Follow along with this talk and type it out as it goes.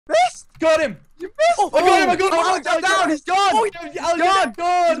Got him. You missed. Oh, I got him. I got him. Oh, jump down. He's gone. Oh, He's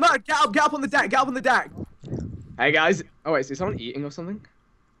gone. He's mad. Get up on the deck. Get up on the deck. Hey guys. Oh wait, is someone eating or something?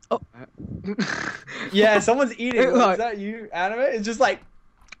 Oh. Yeah, someone's eating. Is that you, Anime? It's just like.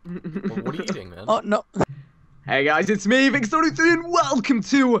 Well, what are you eating, man? Oh no. Hey guys, it's me, Vic33, and welcome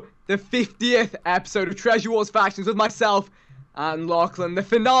to the 50th episode of Treasure Wars Factions with myself and Lachlan, the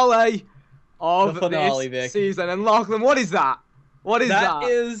finale of this season. And Lachlan, what is that? What is that? That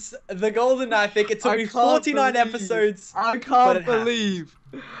is the Golden Knife, Vic. It took me 49 episodes. I can't believe.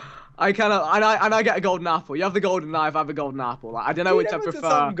 I cannot, and I get a golden apple. You have the golden knife, I have a golden apple. Like, I don't know which I prefer.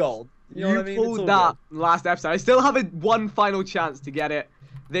 Some gold. You know what I mean? Pulled that last episode. I still have one final chance to get it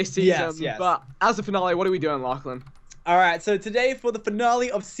this season. Yes. But as the finale, what are we doing, Lachlan? Alright, so today for the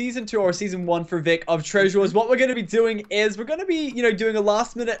finale of Season 2 or Season 1 for Vic of Treasure Wars, what we're going to be doing is we're going to be, doing a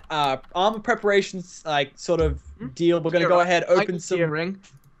last minute armor preparations, like, sort of deal. We're going to go ahead, open some...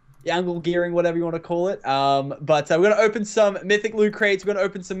 Angle gearing, whatever you want to call it. But we're going to open some mythic loot crates. We're going to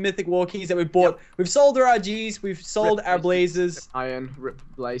open some mythic war keys that we've bought. Yep. We've sold our RGs. We've sold our blazers. Iron, rip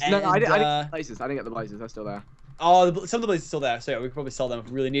blazers. No, I didn't get blazers. I didn't get the blazers. They're still there. Oh, some of the blazers are still there. So yeah, we could probably sell them if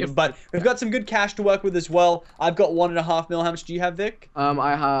we really need them. But we've got some good cash to work with as well. I've got 1.5 mil. How much do you have, Vic?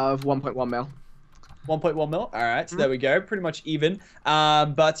 I have 1.1 mil. 1.1 mil. All right, so there we go. Pretty much even.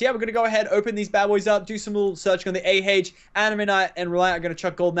 But yeah, we're going to go ahead, open these bad boys up, do some little searching on the AH. Anime Night and Reliant are going to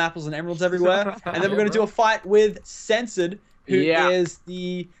chuck golden apples and emeralds everywhere. And then we're going to do a fight with Censored, who is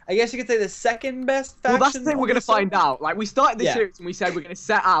the, I guess you could say, the second best faction. Well, that's the thing we're going to find out. Like, we started this series and we said we're going to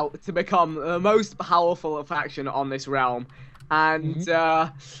set out to become the most powerful faction on this realm. And,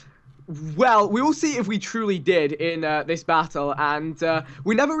 well, we will see if we truly did in this battle, and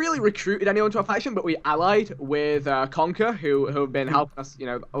we never really recruited anyone to our faction, but we allied with Conquer, who have been helping us,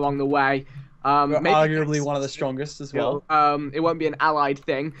 along the way. Arguably one of the strongest as well. It won't be an allied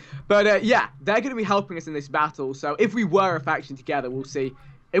thing, but yeah, they're going to be helping us in this battle. So if we were a faction together, we'll see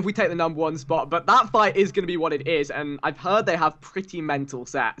if we take the #1 spot. But that fight is going to be what it is, and I've heard they have pretty mental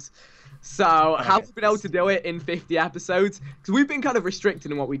sets. So, have we been able to do it in 50 episodes? Because we've been kind of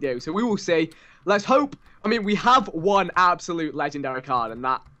restricted in what we do. So we will see. Let's hope. I mean, we have one absolute legendary card, and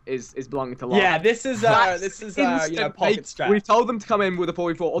that is belonging to Lachlan. Yeah, this is pocket strap. We told them to come in with a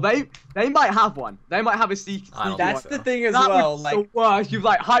 4v4, or they might have one. They might have a secret. That's the thing as well. Like, the worst. You've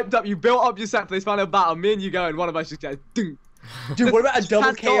hyped up. You built up your set for this final battle. Me and you go, and one of us just goes, ding. Dude, what about a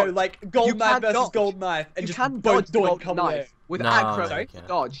double KO, like Gold Knife versus Gold Knife, and just both don't come away? With acro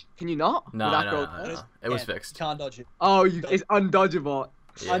dodge. Can you not? No. It was fixed. Can't dodge it. Oh, it's undodgeable.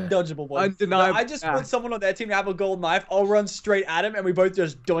 Yeah. Undodgeable, boy. Undeniable. I just put someone on their team to have a gold knife. I'll run straight at him, and we both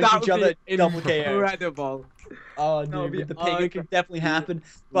just doink each other. Double KO. Incredible. Oh, dude, with the ping, it can definitely happen.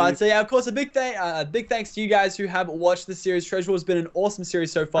 But so yeah, of course, a big thanks to you guys who have watched the series. Treasure Wars has been an awesome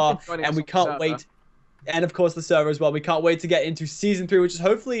series so far, and we can't wait. And of course the server as well. We can't wait to get into Season 3, which is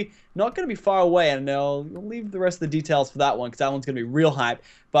hopefully not going to be far away. And we'll leave the rest of the details for that one, because that one's going to be real hype.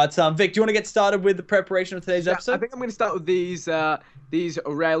 But Vic, do you want to get started with the preparation of today's episode? I think I'm going to start with these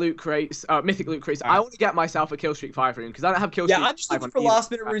rare loot crates, mythic loot crates. I want to get myself a kill streak 5 rune, because I don't have kill streak 5. Yeah, I'm just looking for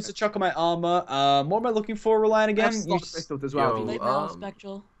last minute runes to chuck on my armor. What am I looking for, Reliant, again? Crystals as well. Claymore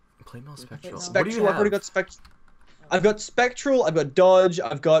Spectral. Spectral. Spectral. I've already got Spectral. I've got Spectral, I've got Dodge,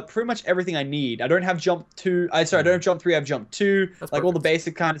 I've got pretty much everything I need. I don't have Jump 2, I don't have Jump 3, I have Jump 2, That's like all the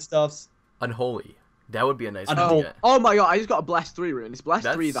basic kind of stuffs. Unholy. That would be a nice one to get. Oh my god, I just got a Bless 3 rune. Is Bless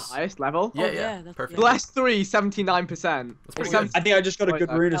 3 the highest level? Yeah, perfect. Bless 3, 79%. I think I just got a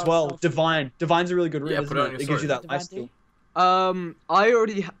good rune as well. Divine. Divine's a really good rune, isn't it? It gives you that life steal. I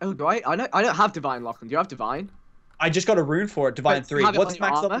already... Oh, do I? I don't have Divine, Lachlan. Do you have Divine? I just got a rune for it, Divine 3. What's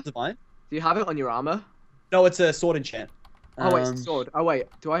max level Divine? Do you have it on your armor? No, it's a sword enchant. Oh wait, it's a sword. Oh wait,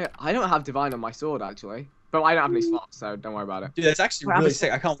 I don't have Divine on my sword actually, but I don't have any slots, so don't worry about it. Dude, that's actually really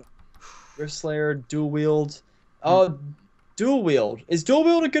sick. I can't. Rift Slayer, dual wield. Oh, dual wield. Is dual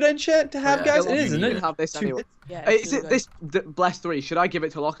wield a good enchant to have, guys? It is, isn't it? Have this anyway. Yeah, is it this Bless 3? Should I give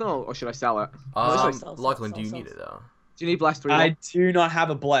it to Lachlan or should I sell it? Lachlan, do you need it though? Do you need Bless 3? I do not have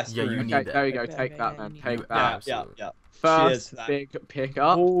a Bless 3. Yeah, you need that. There you go. Take that, man. Take that. Yeah. First big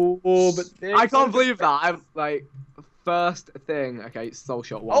pickup. Oh, but I can't believe that. I'm like. First thing, okay, Soul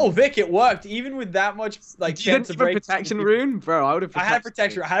Shot 1. Oh, Vic, it worked. Even with that much, like, chance of break. Protection rune? Bro, I would have. I had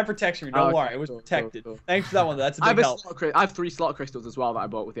a protection rune. Don't worry, it was protected. Cool. Thanks for that one. That's a big help. I have 3 slot crystals as well that I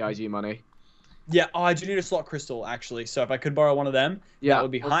bought with the IG money. Yeah, I do need a slot crystal, actually. So if I could borrow one of them, that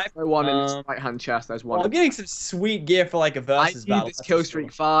would be hype. One in the right-hand chest, there's one. I'm getting some sweet gear for, like, a versus battle. I need this kill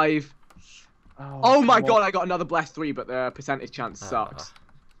streak 5. Oh my god, I got another Bless 3, but the percentage chance sucks.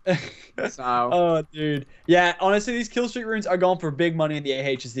 So. Oh, dude. Yeah, honestly, these kill streak runes are going for big money in the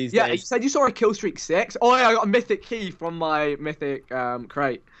AHs these Yeah, you days. said you saw a kill streak 6. Oh, yeah, I got a mythic key from my mythic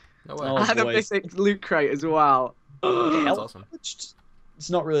crate. No way. Oh, I had a boys. mythic loot crate as well. That's Health awesome. boost? It's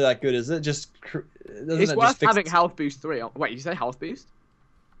not really that good, is it? Doesn't It's it worth just fix having health boost 3. Wait, you say health boost?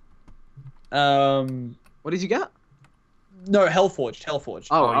 What did you get? No, Hellforged. Hellforged.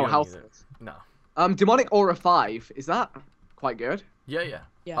 Oh, you don't health need it. boost. No. Demonic Aura 5. Is that quite good? Yeah.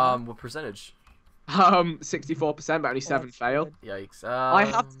 Yeah. What percentage? 64%, but only 7 that's failed. good. Yikes. I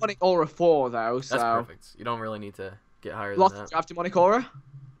have Demonic Aura 4 though, so. That's perfect. You don't really need to get higher Lost, than do that. you have Demonic Aura?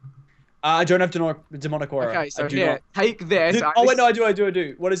 I don't have demonic aura. Okay, so I do here, not. take this. Oh wait, no, I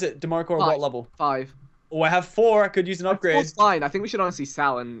do. What is it? Demonic aura? What 5. level? 5. Oh, I have 4. I could use an upgrade. Four's fine. I think we should honestly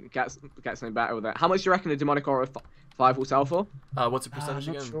sell and get something better with it. How much do you reckon a Demonic Aura 5 will sell for? What's the percentage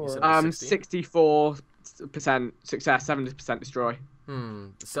I'm not again? sure. You said 60? 64% success, 70% destroy.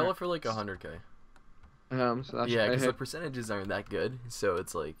 Sell it for like 100k. So that's Yeah, because the percentages aren't that good, so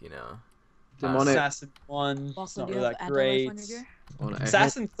it's like, you know. Demonic. Assassin 1. It's Also, not do you really have that anti-life great. on your gear?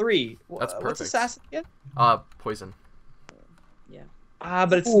 Assassin 3. That's What's perfect. assassin again? Poison. Yeah.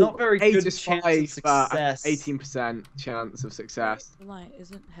 But it's not very good Aegis chance 5, of success. 18% chance of success. The line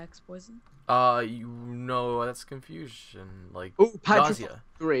isn't hex poison? You know, that's confusion. Like, Oh, Petrify nausea.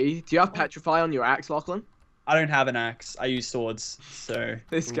 3. Do you have Petrify on your axe, Lachlan? I don't have an axe. I use swords. So.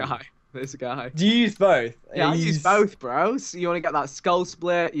 This Ooh. guy. This guy. Do you use both? Yeah, I use both, bro. So you want to get that skull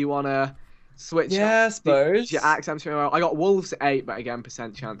split? You want to switch? Yeah, I suppose. Your axe ammo. I got wolves at 8, but again,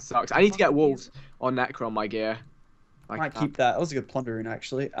 percent chance sucks. I need to get wolves on Necro on my gear. I might keep that. That was a good plunder rune,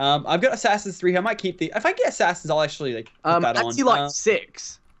 actually. I've got Assassins 3 here. I might keep the. If I get Assassins, I'll actually like put that on. Anti-life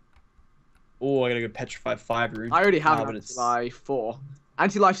 6. Oh, I gotta go Petrify 5 rune. I already have but it's. Anti-life 4.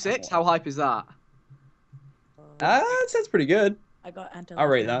 Anti-life 6. How hype is that? It sounds pretty good. I got anti I'll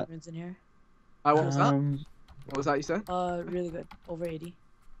rate that. runes in here. What was that? What was that you said? Really good. Over 80.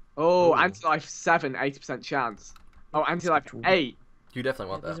 Oh, Ooh. Anti-life 7, 80% chance. Oh, Anti-life 8, You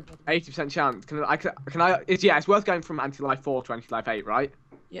definitely want those that. are both- 80% chance. Can I? It's worth going from Anti-life 4 to Anti-life 8, right?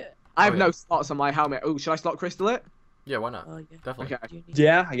 Yeah. I have Oh, yeah. no slots on my helmet. Oh, should I slot crystal it? Yeah, why not? Yeah. Definitely. Okay. Do you need-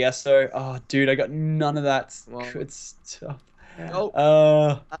 Yeah, I guess so. Oh, dude, I got none of that Well- good stuff. Yeah.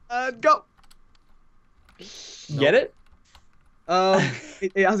 Oh, go. Get it?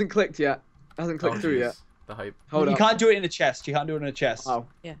 It hasn't clicked yet. It hasn't clicked through yet. jeez. The hype. Hold you up. can't do it in a chest. You can't do it in a chest. Oh.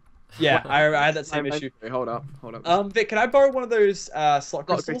 Yeah, I had that same issue. Hold up. Vic, can I borrow one of those slot Slot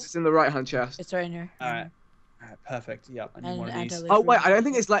crystals? crystals in the right-hand chest. It's right in here. Alright. Alright, perfect. Yep, I need And one of these. anti-life Oh wait, runes. I don't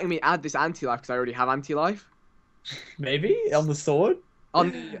think it's letting me add this anti-life because I already have anti-life Maybe? On the sword?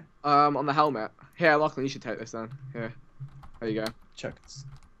 on the helmet. Here, Lachlan, you should take this then. Here, there you go. Check this.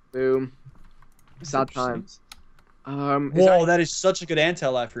 Boom. That's Sad interesting. times. Whoa, that is such a good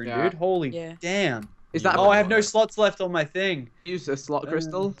anti-life rune, Yeah. dude. Holy Yeah. damn. Is that Oh, I have no slots left on my thing. use a slot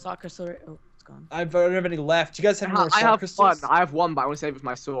crystal? Soccer sword. Oh, it's gone. I don't have any left. Do you guys have any more I slot have crystals? one. I have one, but I want to save it for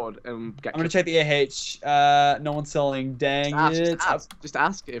my sword and get. I'm gonna check the AH. No one's selling. Dang it. Just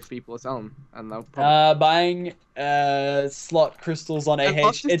ask if people are selling, and they'll probably. Buying slot crystals on I love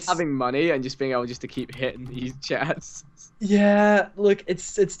AH. just It's having money and just being able just to keep hitting these chests. yeah. Look,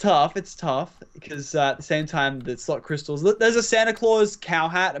 it's tough. It's tough because at the same time the slot crystals. Look, there's a Santa Claus cow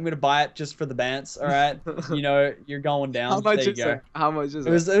hat. I'm gonna buy it just for the bants. All right. You know you're going down. How much there you is go. it? How much is It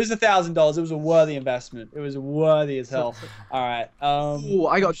it? was $1,000. It was a worthy investment. It was worthy as hell. All right. Ooh,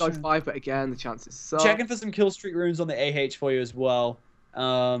 I got I'm dodge 5, but again the chances suck. checking for some kill streak runes on the AH for you as well.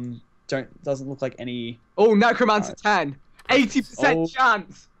 Doesn't look like any. Oh, Necromancer 10, 80% Oh.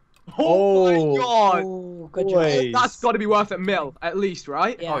 chance. Oh, my god. Oh, good boy. job. That's got to be worth a mil at least,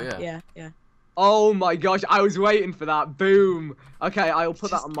 right? Yeah, Oh, yeah. yeah. Oh my gosh, I was waiting for that. Boom. Okay, I'll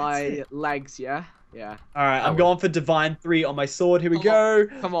put that Just- on that's my legs. Yeah. Yeah. All right. I'm would- going for Divine 3 on my sword. Here we Come go.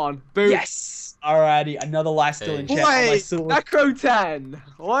 Come on. Boom. Yes. Alrighty. Another life steal in Hey. chat on my Wait, sword. Necro 10.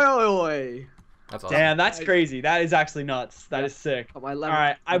 Oi, oi, oi. That's awesome. Damn, that's crazy. That is actually nuts. That is sick. Got my All level.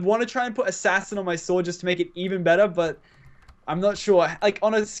 right. I want to try and put Assassin on my sword just to make it even better, but I'm not sure. Like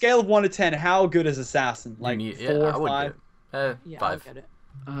on a scale of 1 to 10, how good is Assassin? Like You need, 4 yeah, I or would 5? get it. Yeah, I'll 5. get it.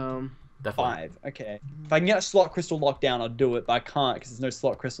 Definitely. 5. Okay. If I can get a slot crystal locked down, I'll do it, but I can't because there's no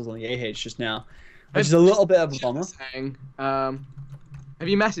slot crystals on the AH just now, which is a little bit of a bummer. Saying, have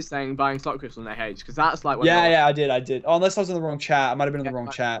you messaged saying buying slot crystal in their H? Because that's like when Yeah, I did. Oh, unless I was in the wrong chat. I might have been in the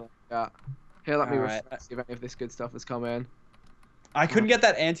wrong chat. Yeah. Here, let me Alright. refresh, see if any of this good stuff has come in. I couldn't get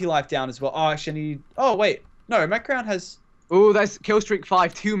that anti-life down as well. Oh, actually, I need... Oh, wait. No, my crown has... Oh, there's kill streak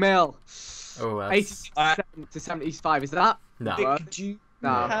 5, 2 mil. Oh, that's... 86 to 75. Is that? No. Big- Could you You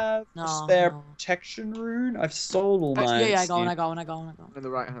No. have No, a spare no. protection rune? I've sold all mine. Yeah, I Steve. I go. In the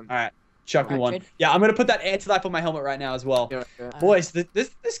right hand. All right, chuck me Alright, one. trade. Yeah, I'm gonna put that anti-life on my helmet right now as well. Yeah, yeah. Boys,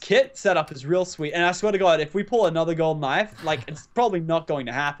 this kit setup is real sweet, and I swear to God, if we pull another gold knife, like it's probably not going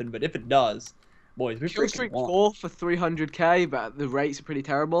to happen, but if it does, boys, we Kill freaking streak won. 4 for 300k, but the rates are pretty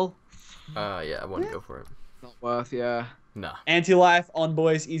terrible. Yeah, I wouldn't go for it. Not worth, yeah. No. Anti-life on,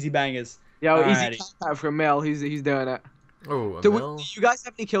 boys, easy bangers. Yo, Alrighty. easy count out for a mill. He's doing it. Oh, a Do mill? you guys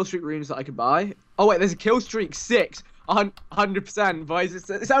have any kill streak runes that I could buy? Oh wait, there's a kill streak 6, 100%, boys.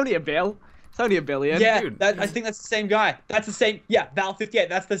 It's only a bill. It's only a billion. Yeah, Dude. I think that's the same guy. That's the same. Yeah, Val 58.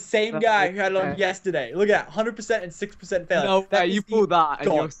 That's the same guy who had it on yesterday. Look at that, 100% and 6% failure. No That way, is you the pull that and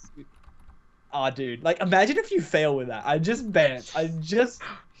God. you're. Aw, dude. Like, imagine if you fail with that. I just bance on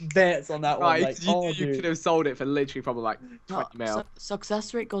that one. Right, Like, you, oh, you dude. could have sold it for literally probably like 20 No, mil.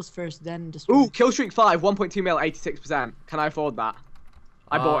 success rate goes first, then destroy. Ooh, kill streak 5, 1.2 mil, 86%. Can I afford that?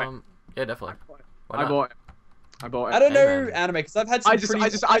 I bought it. Yeah, definitely. Why I not? bought it. I bought it. I don't know Amen. anime because I've had some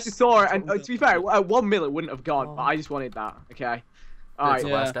I just saw it, and to be fair, at 1 mil it wouldn't have gone, but I just wanted that. Okay. That's Alright. the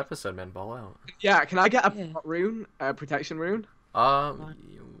Yeah. last episode, man. Ball out. Yeah. Can I get a Yeah. rune, a protection rune?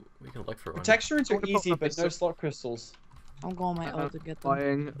 We can look for one. protection runes I are wanna put easy, my but no pistol- slot crystals. I'm going my ult to get them.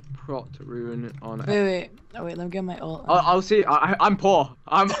 Buying prot rune on. Wait. Oh, wait, let me get my ult. I'll see. I'm poor.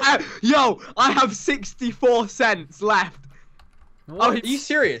 Yo, I have 64 cents left. What? Oh, Are you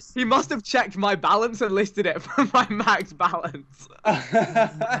serious? He must have checked my balance and listed it for my max balance.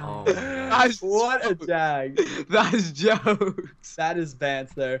 Oh, my gosh. What a jag. That's jokes. That is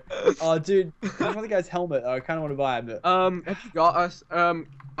Vance though. Oh, dude, I want the guy's helmet. Though. I kind of want to buy it, but Have you got us?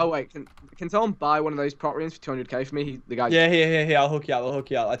 Oh wait, can someone buy one of those prot runes for 200k for me? The guy. yeah, here. I'll hook you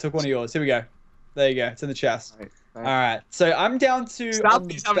up. I took one of yours. Here we go. There you go. It's in the chest. Right, All right. So I'm down to on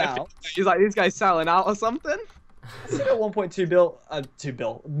the He's having a bout. fit. He's like, this guy's selling out or something. I still got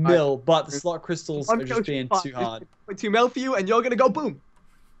 1.2 mil, but the slot crystals are just being too hard. 2 mil for you, and you're gonna go boom.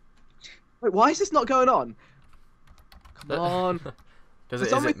 Wait, why is this not going on? Come on. Is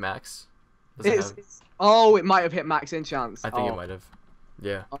some it max? Does it have... Oh, it might have hit max enchants. I think it might have.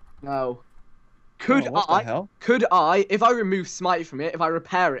 Yeah. No. Could Oh, what the hell? if I remove smite from it, if I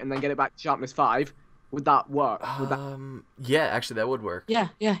repair it and then get it back to sharpness 5, would that work? Would that... Yeah, actually that would work. Yeah,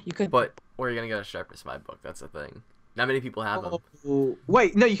 you could. But where are you gonna get a sharpness 5 book? That's the thing. Not many people have them. Oh,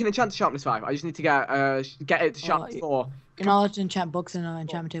 wait, no, you can enchant to sharpness 5. I just need to get it to sharpness 4. You're not allowed to enchant books in an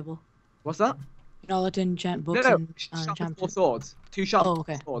enchantment table. What's that? You're not allowed to enchant books No, in sharpness enchantment 4 table. swords. 2 sharp Oh,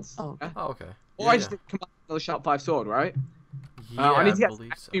 okay. swords. Oh, okay. Yeah? Oh, okay. Or Yeah, I just need to come back with another sharp 5 sword, right? yeah, I need to get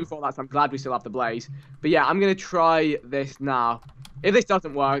believe XP before that, so I'm glad we still have the blaze. But yeah, I'm gonna try this now. If this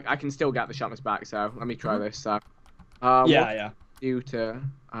doesn't work, I can still get the sharpness back. So let me try this. So, Yeah. due to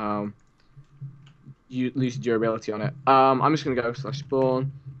you lose durability on it. I'm just gonna go /spawn.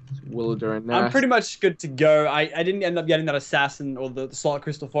 Wilderness. I'm pretty much good to go. I didn't end up getting that assassin or the slot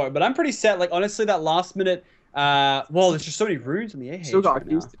crystal for it, but I'm pretty set. Like honestly, that last minute. Well, there's just so many runes on the AH. Still got right a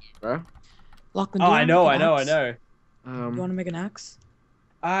piece now. to do, bro. Lachlan, Oh, do you I wanna know. make an axe? Um, You want to make an axe?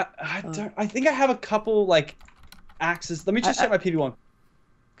 I don't. I think I have a couple like axes. Let me just check my PV1. Okay,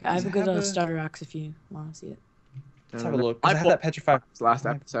 I have Does a it good have a- starter axe if you want to see it. Let's have a look. 'Cause I I have bought that petrified. last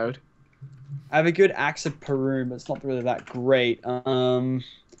episode. I have a good axe of Perun, but it's not really that great. I know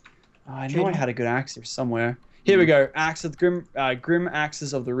I Trading. had a good axe here somewhere. Here we go. Axe of the Grim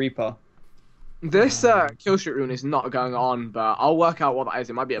Axes of the Reaper. This kill streak rune is not going on, but I'll work out what that is.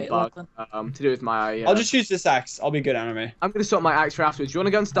 It might be a Wait, bug. Lachlan. To do with my. I'll just use this axe. I'll be good anime. I'm gonna sort my axe for afterwards. Do you want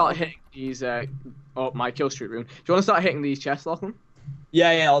to go and start hitting these? My kill streak rune. Do you want to start hitting these chests, Lachlan?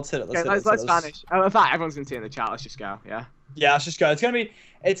 Yeah. Let's hit it. Yeah, let's vanish. In fact, everyone's gonna see it in the chat. Let's just go. Yeah. Yeah, let's just go. It's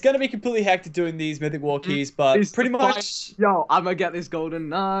gonna be completely hectic doing these mythic war keys, but It's pretty fine. much. Yo, I'm gonna get this golden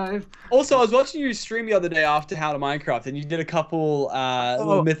knife. Also, I was watching you stream the other day after How to Minecraft, and you did a couple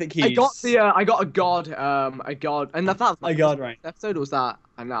little mythic keys. I got a god, and that was A god rank. episode or was that?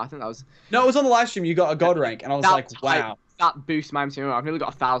 I know, I think that was. No, it was on the live stream. You got a god rank, and I was like, wow. That boosts my MCM. I've nearly got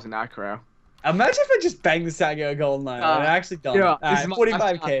 1,000 aggro. Imagine if I just banged this out and get a golden knife. I actually done. yeah, It. this is my-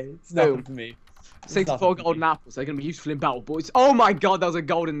 45k. It's Boom. nothing for me. It's 64 nothing for golden me. apples. They're gonna be useful in battle, boys. Oh my god, there was a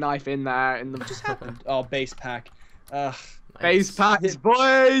golden knife in there. In the Just happened. Oh, base pack. Ugh. base Nice. packs,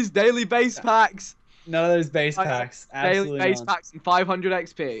 boys. Daily base packs. None of those base packs. Daily Absolutely base none. packs and 500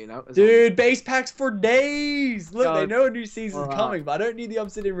 XP. You know. as Dude, base packs for days. Look, they God. know a new season's Alright. coming, but I don't need the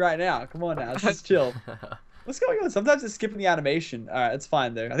obsidian right now. Come on now, let's just chill. What's going on? Sometimes it's skipping the animation. All right, it's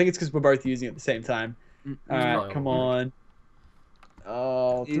fine though. I think it's because we're both using it at the same time. long. All right, probably come won't. on.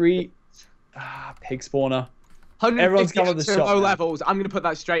 Oh, 3. Pig spawner. 150 Everyone's coming to the shop low now. levels. I'm gonna put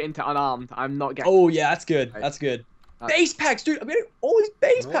that straight into unarmed. I'm not getting. Oh yeah, that's good. That's good. Base packs, dude. I'm getting all these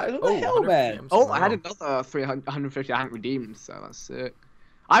base packs. What the hell, man? Oh, I had another 150 I hadn't redeemed, so that's sick.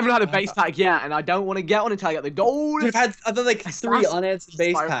 I haven't had a base pack yet, and I don't want to get one until I get the gold. I've done like 3 unanswered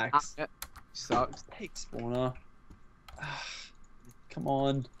base packs. Sucks. Take spawner. Come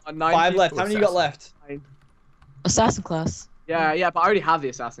on. 5 left. How many you got left? Assassin class. Yeah, but I already have the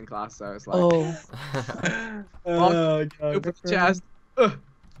assassin class, so it's like. Oh. Oh, God. Open the chest.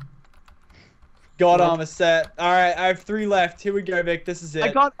 God armor set. All right, I have 3 left. Here we go, Vic. This is it.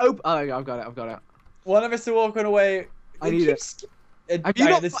 I can't open. Oh, I've got it. One of us are walking away. I need it. Have you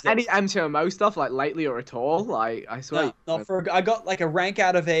got any MTMO stuff like lately or at all? Like I swear. No, not for. I got like a rank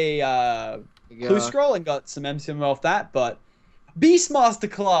out of a clue scroll and got some MTMO off that, but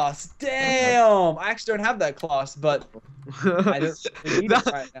Beastmaster class. Damn, I actually don't have that class, but I don't really need it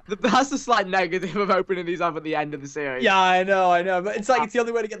right now. That's the slight negative of opening these up at the end of the series. Yeah, I know, but it's like it's the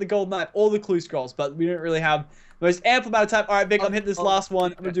only way to get the gold knife, all the clue scrolls, but we don't really have the most ample amount of time. All right, Vic, I'm hitting this last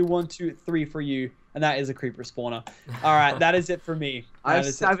one. I'm gonna do 1, 2, 3 for you, and that is a creeper spawner. All right, that is it for me. I have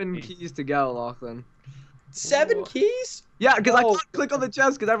 7 keys to go, Lachlan. 7 keys? Yeah, because I can't click on the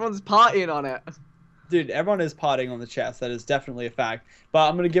chest because everyone's partying on it. Dude, everyone is partying on the chest. That is definitely a fact. But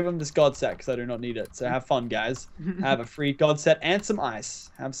I'm going to give them this god set because I do not need it. So have fun, guys. Have a free god set and some ice.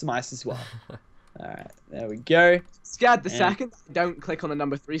 Have some ice as well. All right, there we go. Scared the second I don't click on the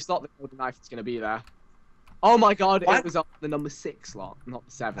number 3 slot, the golden knife is going to be there. Oh my god, it was on the number 6 slot, not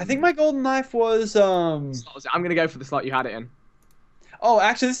the 7. I think my golden knife was... I'm going to go for the slot you had it in. Oh,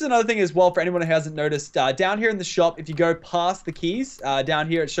 actually, this is another thing as well for anyone who hasn't noticed. Down here in the shop, if you go past the keys, down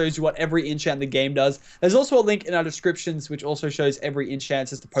here it shows you what every enchant in the game does. There's also a link in our descriptions which also shows every enchant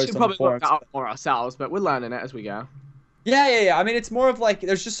just to post on the forums. Should probably work that out for ourselves, but we're learning it as we go. Yeah. I mean, it's more of like,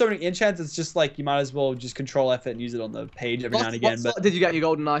 there's just so many enchants, it's just like, you might as well just control F it and use it on the page every now and again. What slot did you get your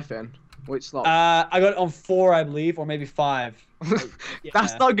golden knife in? Which slot? I got it on 4, I believe, or maybe 5. Yeah.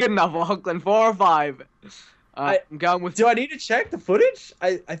 That's not good enough, Lachlan. 4 or 5. I'm going with. Do I need to check the footage?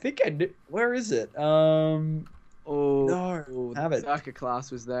 I think I do. Where is it? Oh, no, have it. Berserker class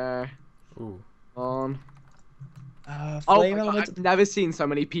was there. Ooh. On. Flame God, elemental. I've never seen so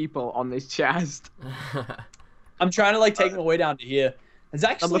many people on this chest. I'm trying to like take my way down to here. There's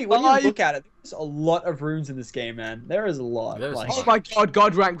actually, when you look at it, there's a lot of runes in this game, man. There is a lot. Like, oh my god,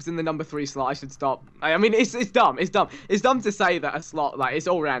 God rank was in the number 3 slot. I should stop. I mean, it's dumb. It's dumb to say that a slot like it's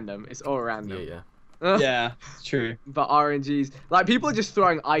all random. It's all random. Yeah. Yeah, it's true. But RNGs, like people are just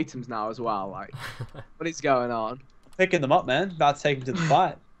throwing items now as well. Like, what is going on? Picking them up, man. About to take them to the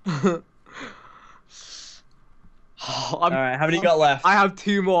fight. All right, how many you got left? I have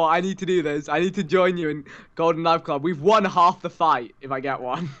 2 more. I need to do this. I need to join you in Golden Knife Club. We've won half the fight if I get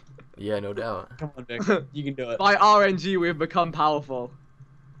one. Yeah, no doubt. Come on, Vic. You can do it. By RNG, we've become powerful.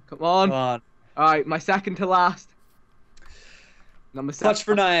 Come on. Come on. All right, my second to last. Number 7. Clutch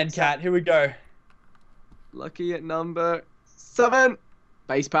for 9, cat. Here we go. Lucky at number 7.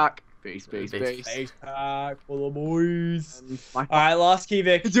 Base pack. Base. Base pack full of boys. All right, last key,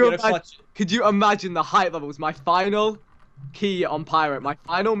 Vic. Could you imagine the height levels? My final key on Pirate. My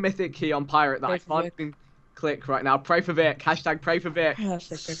final mythic key on Pirate that I can't even click right now. Pray for Vic. Hashtag pray for Vic.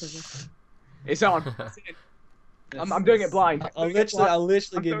 Hashtag pray for Vic. It's on. I'm doing it blind. I'll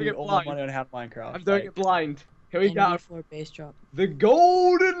literally give you all my money on how to Minecraft. I'm doing it blind. Here we go. Base drop. The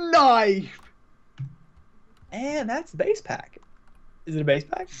golden knife. And that's base pack. Is it a base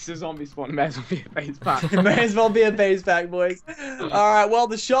pack? It's a zombie spawn. It may as well be a base pack. It may as well be a base pack, boys. Alright, well,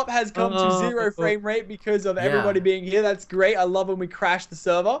 the shop has come to 0 frame rate because of everybody being here. That's great. I love when we crash the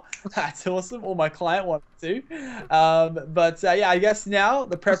server. That's awesome. Or my client wanted to. But yeah, I guess now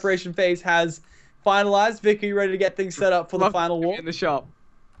the preparation phase has finalized. Vic, are you ready to get things set up for the final war? In the shop.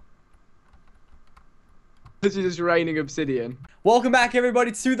 This is just raining obsidian. Welcome back,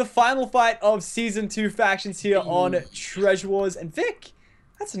 everybody, to the final fight of Season 2 factions here on Treasure Wars. And Vic,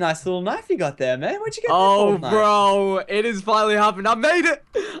 that's a nice little knife you got there, man. Where'd you get that golden knife? Bro, it has finally happened. I made it.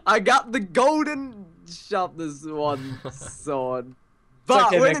 I got the golden sharpness one sword. But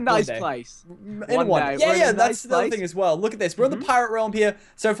okay, we're Vic, in a nice place. Yeah, that's the other thing as well. Look at this. We're in the pirate realm here.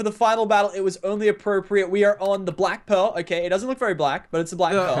 So for the final battle, it was only appropriate. We are on the Black Pearl. Okay, it doesn't look very black, but it's a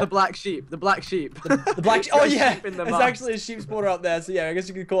black pearl. The black sheep. The black sheep. The black sheep. Oh, yeah. There's actually a sheep spawner up there. So, yeah, I guess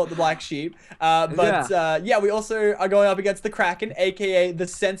you could call it the black sheep. Yeah, we also are going up against the Kraken, a.k.a. the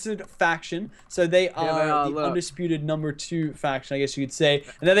Censored Faction. So they are the undisputed number 2 faction, I guess you could say.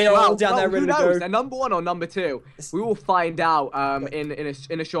 And then they are all down there ready to go. They're number 1 or number 2. We will find out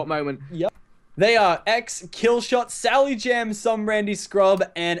in a short moment. Yep. They are X, Killshot, Sally Jam, Some Randy Scrub,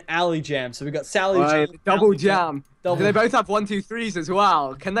 and Alley Jam. So we got Sally Jam. Double jam. Do they both have 1, 2, 3s as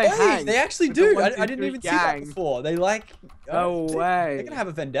well? Can they hang? They actually With the do. 1, 2, I didn't 3 even see that gang? before. They like. No way. They're gonna have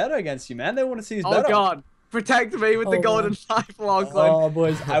a vendetta against you, man. They want to see who's Oh better. god. Protect me with the Oh, golden man. knife, Lachlan. Oh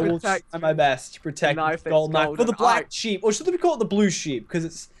boys, I will try Protect my best to protect The knife the gold is knife. For the golden. black Alright. sheep, or should we call it the blue sheep? Because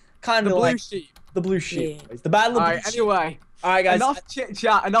it's kind The of blue like sheep. the blue sheep. Yeah. Boys. The battle of blue Alright, sheep. anyway. Alright, guys. Enough chit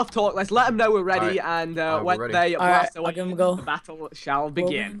chat, enough talk. Let's let them know we're ready, and we're when ready. they Alright, blast away, I'll give 'em a go. the battle shall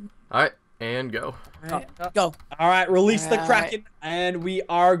begin. All right, and go. Alright, go. All right, release the Alright. Kraken, and we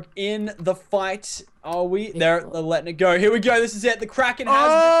are in the fight. Are we? They're letting it go. Here we go. This is it. The Kraken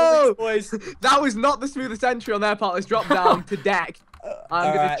has been released, boys. That was not the smoothest entry on their part. Let's drop down to deck. I'm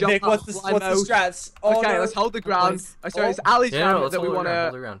gonna Alright, jump Nick, up what's the fly what's the mode. strats? Oh, Okay, no. let's hold the ground. Boys. So it's Ali Yeah, Jam no, let's that we hold it around, wanna.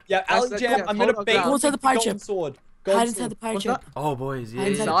 hold it around. Yeah, Ali let's Jam. get I'm gonna hold bait on. Go inside the pirate golden ship. sword. Hide Golden inside the sword. pirate What's ship. that? Oh, boys, yeah. Hide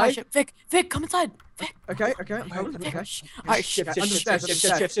inside the Inside? pirate ship. Vic, come inside. Vic. Okay, I'm Alright, coming. Vic, Okay. shh. Alright, shh, Shift, shh, shift, shh, shift, shh, shift, shh, shift, shh.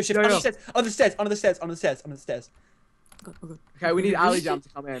 shift, shift, shift. No, On no. the stairs, on the stairs, on the stairs, on the stairs, on the stairs. Go, go, go. Okay, we need Ali Jam to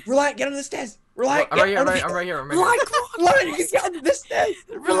come in. Reliant, get on the stairs. Reliant, I'm right here, get I'm on right, the I'm right here, I'm right Rely, here. come on. Reliant, you get on the stairs.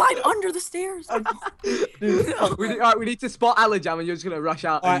 Rely under the stairs. We need to spot Ali Jam, and you're just gonna rush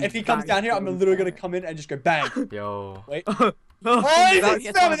out. All right, and if he comes bang. down here, I'm literally gonna come in and just go bang. Yo. Wait. Oh, Oh, he's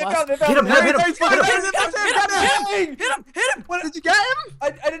Hit found him, it, found it, Hit him, found hit it. him, hit him, hit him, Bang! Hit him, hit him. What? Did you get him?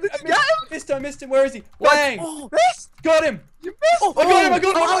 I didn't. Did you get him? I missed him. Where is he? Bang! Oh, Missed. Got him. You missed. I got him. I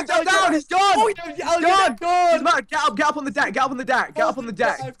got him. Oh, down, down. He's gone. Oh, He's gone. gone. Get up on the deck. Get up on the deck. Get up on the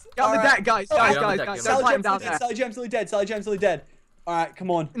deck. Get on the deck, guys. Alright. Guys. Get on the deck, Don't let him down dead. there. Sally Jam's really dead. Sally Jam's really dead. All right, come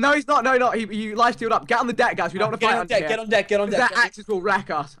on. No, he's not. No. He life stealed up. Get on the deck, guys. We don't want to Get fight on deck. here. Get on deck. Get on deck. That axes will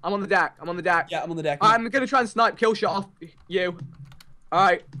wreck us. I'm on the deck. Yeah, I'm on the deck. I'm gonna try and snipe kill shot off you.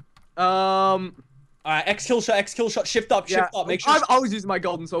 Alright. All right, X kill shot. Shift up. Make sure. I was using my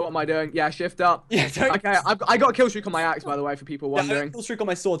golden sword. What am I doing? Yeah, shift up. Yeah, don't. Okay, I got a kill streak on my axe, by the way, for people Yeah, I have wondering. kill streak on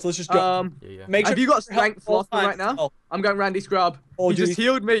my sword, so let's just go. Yeah. Make sure Have you got help strength all Lachlan, right times. now? Oh, I'm going Randy Scrub. Oh, He dude, just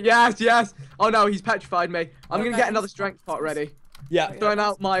healed me. Yes. Oh no, he's petrified me. I'm gonna get another strength pot ready. yeah. Throwing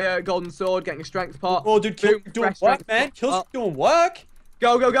out my golden sword, getting a strength pot. Oh, dude, kill Boom, doing fresh work, strength man. pot. Kill doing work.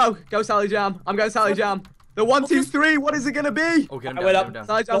 Go, Sally Jam. I'm going Sally Jam. The 1, 2, 3. What is it gonna be? Oh, get him Wait down, up. get him down.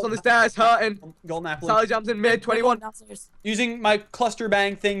 Sally Jam's on the stairs, hurting. Golden apple. Sally Jam's in mid, 21. Downstairs. Using my cluster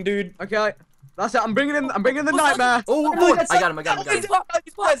bang thing, dude. Okay, that's it. I'm bringing in the nightmare. Oh, I got him, I got him, I got him. He's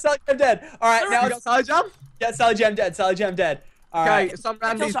dead. Sally Jam dead. All right, now You got Sally Jam? yeah, Sally Jam dead. Sally Jam dead. All Okay, right, some Kill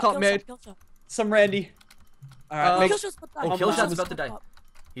Randy's shot, top kill mid. shot, kill shot. some Randy. All right, make Kill shot's about to die. Oh, Kill Killshot's about to die.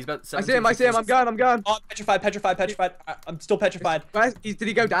 He's about I see him. I'm going. Oh, petrified. I'm still petrified. Did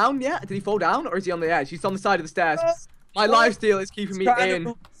he go down yet? Did he fall down, or is he on the edge? He's on the side of the stairs. My lifesteal is keeping me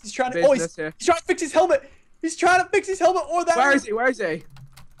in He's trying to. Oh, business here. he's trying to fix his helmet. He's trying to fix his helmet. Or that. Where is he?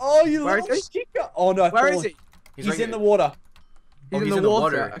 Oh, you Where little is chica. Oh no. Where is he? He's right in here. the water. He's he's in the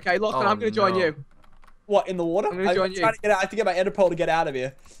water. Okay, Lachlan, Oh, I'm gonna join no. you. What, in the water? I'm gonna join you. trying to get out. I have to get my Enderpearl to get out of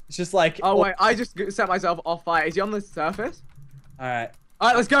here. It's just like. Oh wait, I just set myself off fire. Is he on the surface? All right.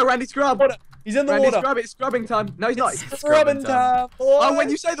 Alright, let's go, Randy Scrub. He's in the Randy water. Scrub, it's scrubbing time. No, he's not. Scrubbing time. Oh,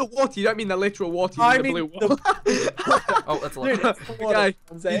 when you say the water, you don't mean the literal water, you I mean the mean blue water. Oh, that's a Dude, lot. it's the water. Okay,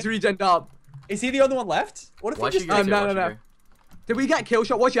 I'm saying. he's regened up. Is he the only one left? What if Why he should just? you guys no, here? no, Why no. should Did we get kill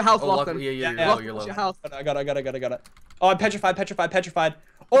shot? What's your health, you- Oh, Lachlan? yeah, Yeah, you're low, you're What's low. your health? I got it. Oh, I'm petrified.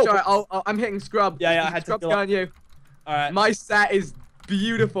 Oh, Oh, sorry, I'm hitting Scrub. Yeah, I had to Scrub's heal up. going you. all right. My set is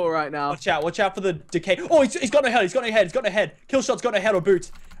beautiful right now. Watch out for the decay. Oh, he's got no head. Kill shot's got no head or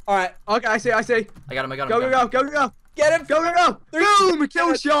boots. All right, Okay, I see. I got him, Go. get him. Go. Three, Boom!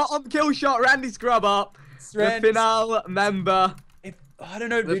 Kill shot on kill shot. Randy Scrub up. The final member. I don't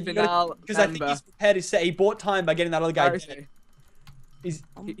know, The dude. finale Because I think member. he's prepared his set. He bought time by getting that other guy Where is dead. he? He's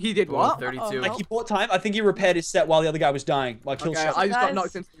He did Oh, what? 32. like he bought time. I think he repaired his set while the other guy was dying. While kill Okay, shot. I just got Guys,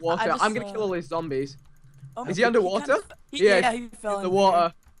 knocked into the water. I just, I'm gonna kill all his zombies. Oh, Is he underwater? Yeah, he fell In the in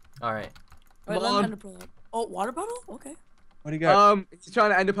water. Alright. Wait, Come let on. him pull up. Oh, water bottle? Okay. Where'd he go? He's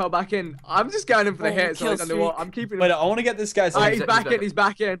trying to ender pearl back in. I'm just going in for the Oh, hits. So kill he's underwater. streak. I'm keeping Wait, him. I want to get this guy's. Alright, he's he's back. back in. He's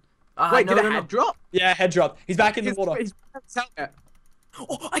back in. Ah, Wait, no, did no, a no. head drop? Yeah, head drop. He's back in the water. He's helmet.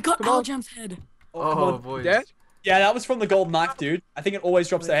 Oh, I got Come on. Aljam's head. come Oh, on. boys. Dead? Yeah, that was from the gold knife, dude. I think it always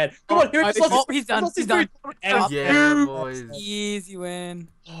drops the head. Come on, here I it's think- lost. Oh, he's done. lost his He's done. food. And Yeah, boys. Easy win.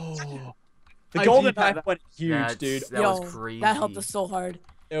 oh. The I golden deep had knife that. went huge, That's- dude. That Yo, was crazy. that helped us so hard.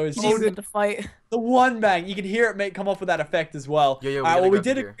 It was He needed to fight. the one bang. You can hear it come off with that effect as well. Yeah, we All right, gotta well, we go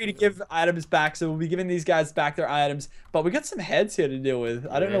did here. agree to give items back, so we'll be giving these guys back their items. But we got some heads here to deal with.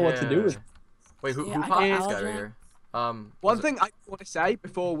 I don't know what to do with. Yeah. Wait, who Yeah, who I popped got this guy right Aljam. here? One was it- thing I want to say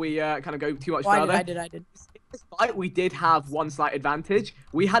before we kind of go too much Oh, further. I did. In this fight, we did have one slight advantage.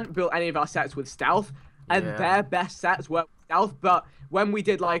 We hadn't built any of our sets with stealth, and Yeah. their best sets were stealth, but when we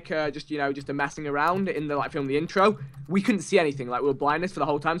did like just a messing around in the film the intro, we couldn't see anything. Like we were blindness for the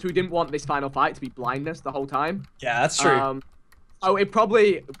whole time, so we didn't want this final fight to be blindness the whole time. Yeah, that's true. Oh, it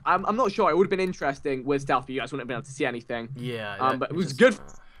probably. I'm not sure. It would have been interesting with stealth. You guys wouldn't have been able to see anything. Yeah. But it was good.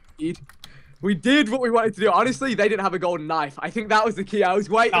 We did what we wanted to do. Honestly, they didn't have a golden knife. I think that was the key. I was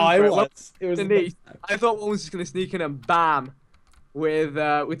waiting for it. It was underneath. I thought one was just gonna sneak in and bam, with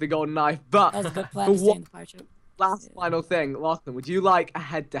the golden knife. But That was a good plan to stay in the fire chip. last final thing, Lachlan, would you like a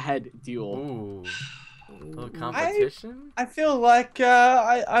head-to-head duel? Ooh. A little competition? I feel like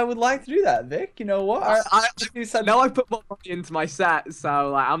I would like to do that, Vic. You know what? Now I've put more money into my set,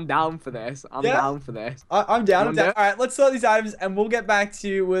 so like I'm down for this. I'm down for this. I'm down. I'm down. All right, let's sort these items, and we'll get back to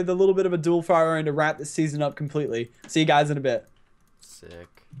you with a little bit of a duel fire and to wrap this season up completely. See you guys in a bit.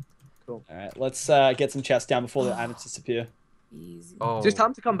 Sick. Cool. All right, let's get some chests down before the items disappear. Easy. Oh. Just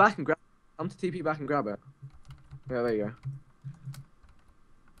time to come back and grab. Time to TP back and grab it. Yeah, there you go.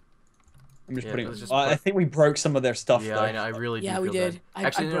 I'm just putting. just I think we broke some of their stuff. Yeah, though. I know. I really do. Yeah, we feel did. bad.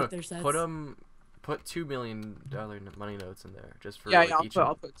 Actually, I no. broke their sets. Put $2 million money notes in there just for Yeah, like, yeah. each.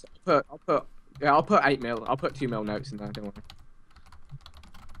 I'll put 8 mil. I'll put 2 mil notes in there. Don't worry.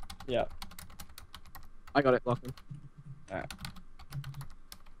 Yeah. I got it, Lachlan. Alright.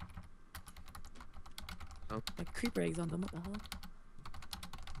 Like creeper eggs on them. What the hell?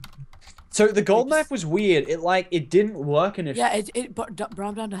 So the gold knife was weird. It didn't work in a. Yeah, it brought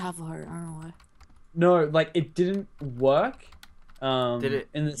them down to half a heart. I don't know why. No, like it didn't work. Did it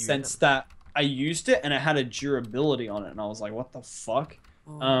in the sense that I used it and it had a durability on it, and I was like, "What the fuck?"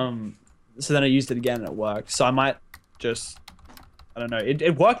 Oh. So then I used it again and it worked. So I might just, I don't know.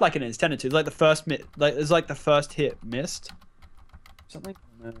 It worked like it intended to. Like the first the first hit missed. Something.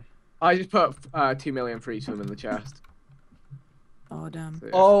 I don't know. I just put 2 million for each of them in the chest. Oh damn. So,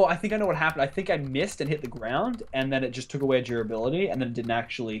 yeah. Oh, I think I know what happened. I think I missed and hit the ground, and then it just took away durability, and then it didn't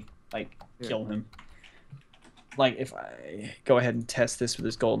actually kill him. Like if I go ahead and test this with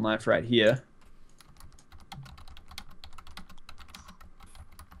this golden knife right here.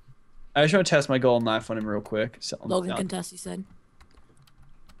 I just want to test my golden knife on him real quick. Logan can test, he said.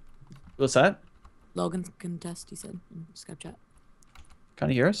 What's that? Logan can test, he said in Skype chat.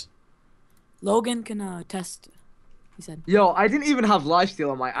 Can't you hear us? Logan can test, he said. Yo, I didn't even have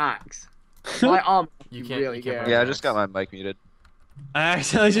lifesteal on my axe. My arm. You can't. Really You can't good. run Yeah, I an just axe. got my mic muted. I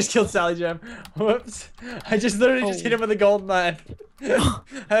accidentally just killed Sally Jam. Whoops. I just literally just hit him with a golden knife.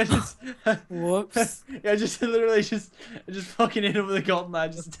 I just. Whoops. Yeah, I just literally just fucking hit him with a golden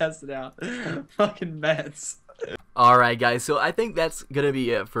knife just to test it out. Fucking meds. Alright guys, so I think that's gonna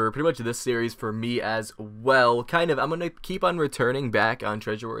be it for pretty much this series for me as well. Kind of, I'm gonna keep on returning back on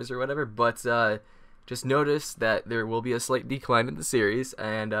Treasure Wars or whatever, but just notice that there will be a slight decline in the series,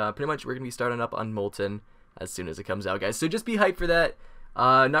 and pretty much we're gonna be starting up on Molten as soon as it comes out, guys. So just be hyped for that.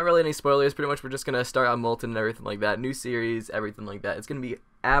 Not really any spoilers, pretty much we're just gonna start on Molten and everything like that. New series, everything like that. It's gonna be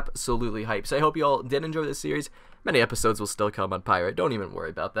absolutely hype. So I hope you all did enjoy this series. Many episodes will still come on Pirate, don't even worry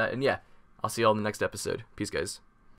about that. And yeah, I'll see you all in the next episode. Peace, guys.